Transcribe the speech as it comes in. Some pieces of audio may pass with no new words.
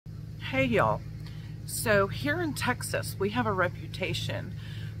Hey y'all, so here in Texas we have a reputation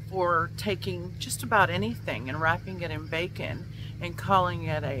for taking just about anything and wrapping it in bacon and calling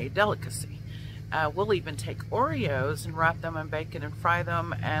it a delicacy. We'll even take Oreos and wrap them in bacon and fry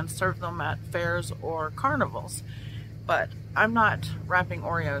them and serve them at fairs or carnivals. But I'm not wrapping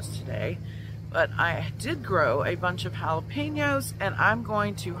Oreos today, but I did grow a bunch of jalapenos and I'm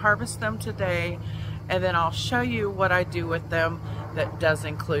going to harvest them today, and then I'll show you what I do with them that does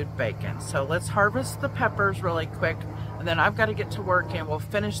include bacon. So let's harvest the peppers really quick, and then I've got to get to work and we'll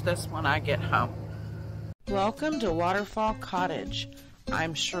finish this when I get home. Welcome to Waterfall Cottage.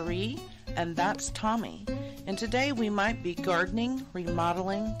 I'm Cherie and that's Tommy, and today we might be gardening,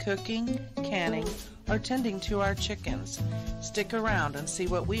 remodeling, cooking, canning, or tending to our chickens. Stick around and see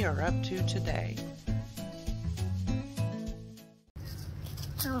what we are up to today.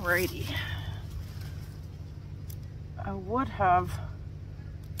 Alrighty. I would have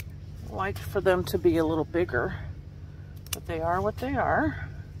liked for them to be a little bigger, but they are what they are,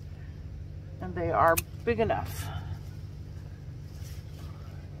 and they are big enough.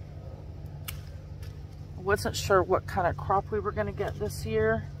 I wasn't sure what kind of crop we were going to get this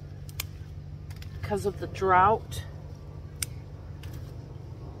year because of the drought.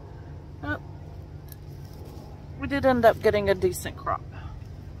 But we did end up getting a decent crop.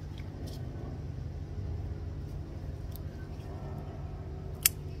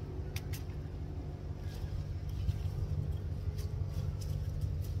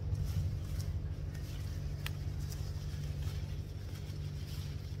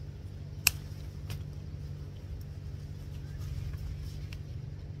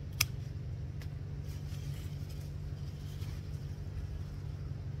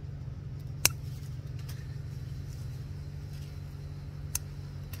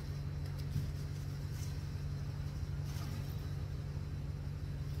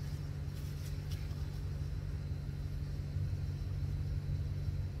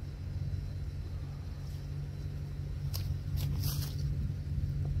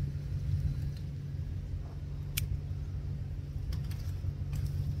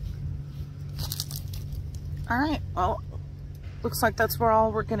 All right, well, looks like that's where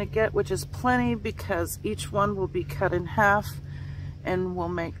all we're gonna get, which is plenty because each one will be cut in half and we'll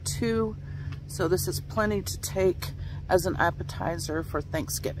make two. So this is plenty to take as an appetizer for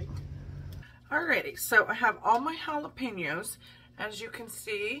Thanksgiving. Alrighty, so I have all my jalapenos. As you can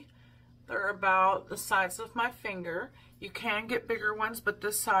see, they're about the size of my finger. You can get bigger ones, but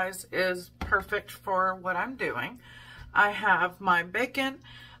this size is perfect for what I'm doing. I have my bacon,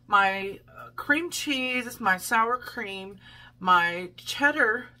 my cream cheese, my sour cream, my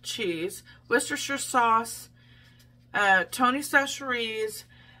cheddar cheese, Worcestershire sauce, Tony Chachere's,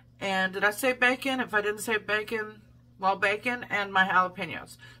 and did I say bacon? If I didn't say bacon, well, bacon, and my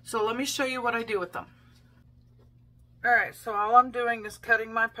jalapenos. So let me show you what I do with them. All right, so all I'm doing is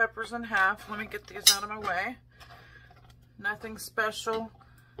cutting my peppers in half. Let me get these out of my way. Nothing special,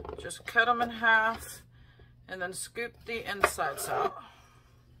 just cut them in half and then scoop the insides out.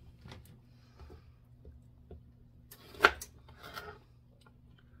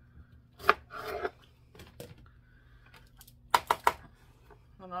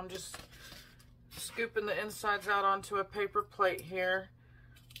 And I'm just scooping the insides out onto a paper plate here.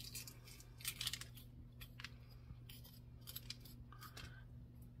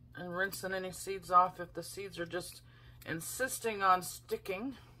 And rinsing any seeds off if the seeds are just insisting on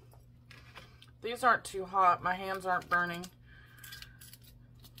sticking. These aren't too hot. My hands aren't burning.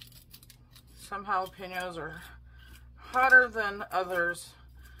 Some jalapenos are hotter than others,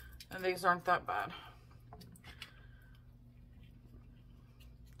 and these aren't that bad.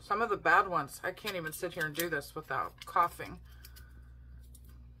 Some of the bad ones, I can't even sit here and do this without coughing.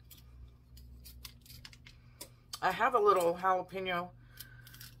 I have a little jalapeno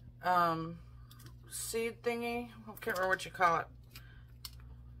seed thingy. I can't remember what you call it.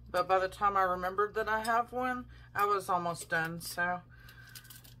 But by the time I remembered that I have one, I was almost done. So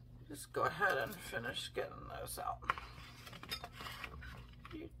just go ahead and finish getting those out.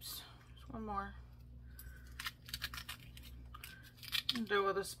 Oops, there's one more. And do it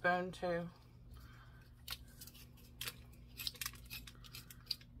with a spoon too.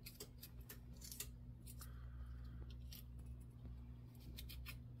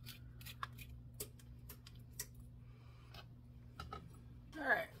 All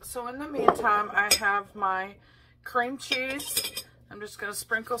right, so in the meantime, I have my cream cheese. I'm just gonna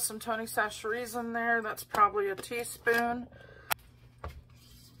sprinkle some Tony Chachere's in there. That's probably a teaspoon.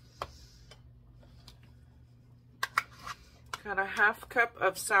 Got a half cup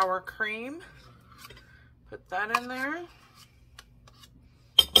of sour cream. Put that in there.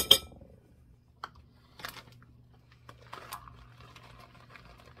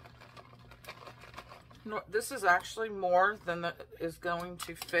 this is actually more than is going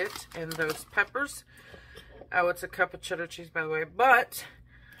to fit in those peppers. Oh, it's a cup of cheddar cheese, by the way, but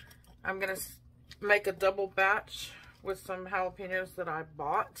I'm gonna make a double batch with some jalapenos that I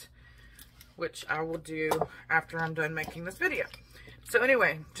bought, which I will do after I'm done making this video. So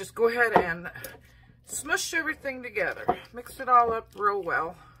anyway, just go ahead and smush everything together. Mix it all up real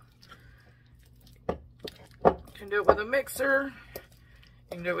well. You can do it with a mixer.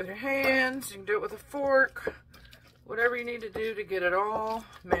 You can do it with your hands. You can do it with a fork. Whatever you need to do to get it all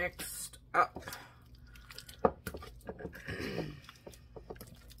mixed up.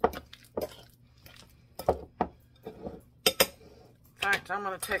 In fact, I'm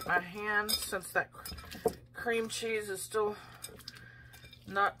going to take my hand, since that cream cheese is still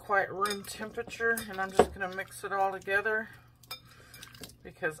not quite room temperature, and I'm just going to mix it all together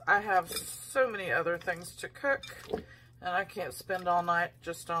because I have so many other things to cook and I can't spend all night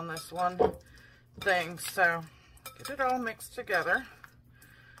just on this one thing. So get it all mixed together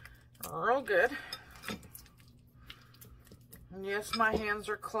real good. And yes, my hands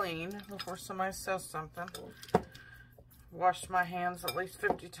are clean before somebody says something. Washed my hands at least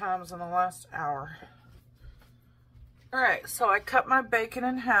 50 times in the last hour. Alright, so I cut my bacon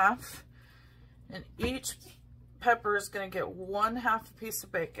in half, and each pepper is going to get 1/2 a piece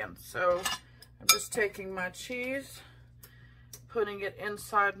of bacon. So I'm just taking my cheese, putting it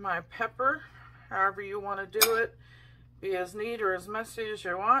inside my pepper, however you want to do it. Be as neat or as messy as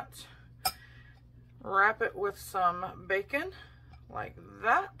you want. Wrap it with some bacon, like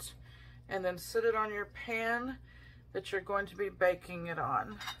that, and then sit it on your pan that you're going to be baking it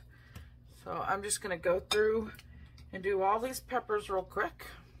on. So I'm just going to go through and do all these peppers real quick.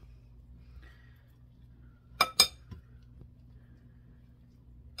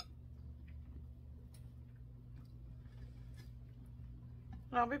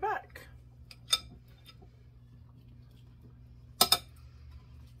 And I'll be back.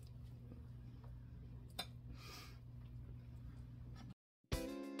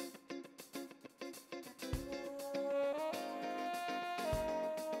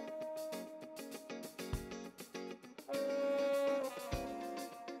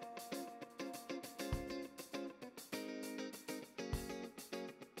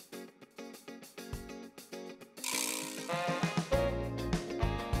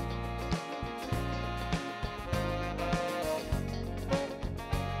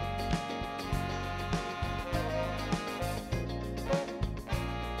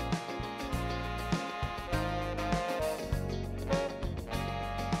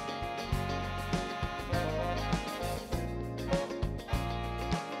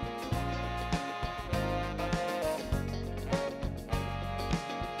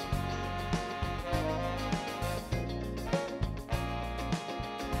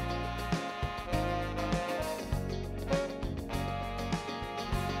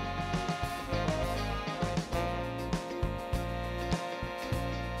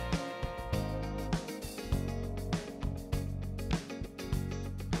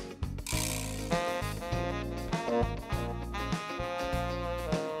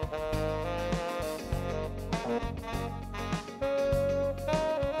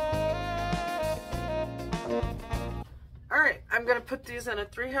 Alright, I'm going to put these in a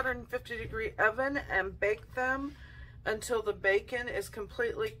 350-degree oven and bake them until the bacon is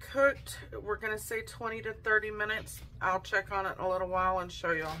completely cooked. We're going to say 20 to 30 minutes. I'll check on it in a little while and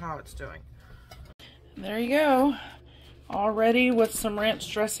show you all how it's doing. There you go. All ready with some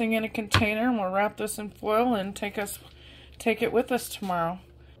ranch dressing in a container, and we'll wrap this in foil and take it with us tomorrow.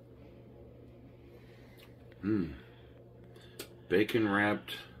 Bacon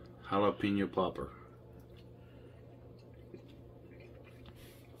wrapped jalapeno popper.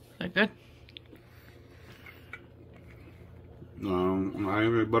 Is that good?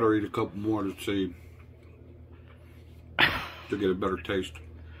 I better eat a couple more to see, to get a better taste.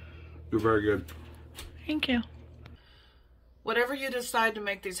 They're very good. Thank you. Whatever you decide to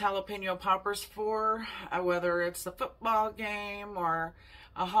make these jalapeno poppers for, whether it's a football game or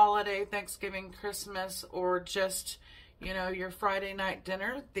a holiday, Thanksgiving, Christmas, or just, you know, your Friday night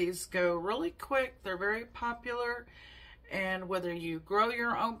dinner, these go really quick. They're very popular. And whether you grow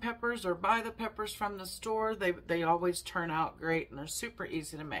your own peppers or buy the peppers from the store, they always turn out great, and they're super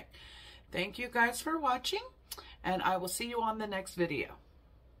easy to make. Thank you guys for watching, and I will see you on the next video.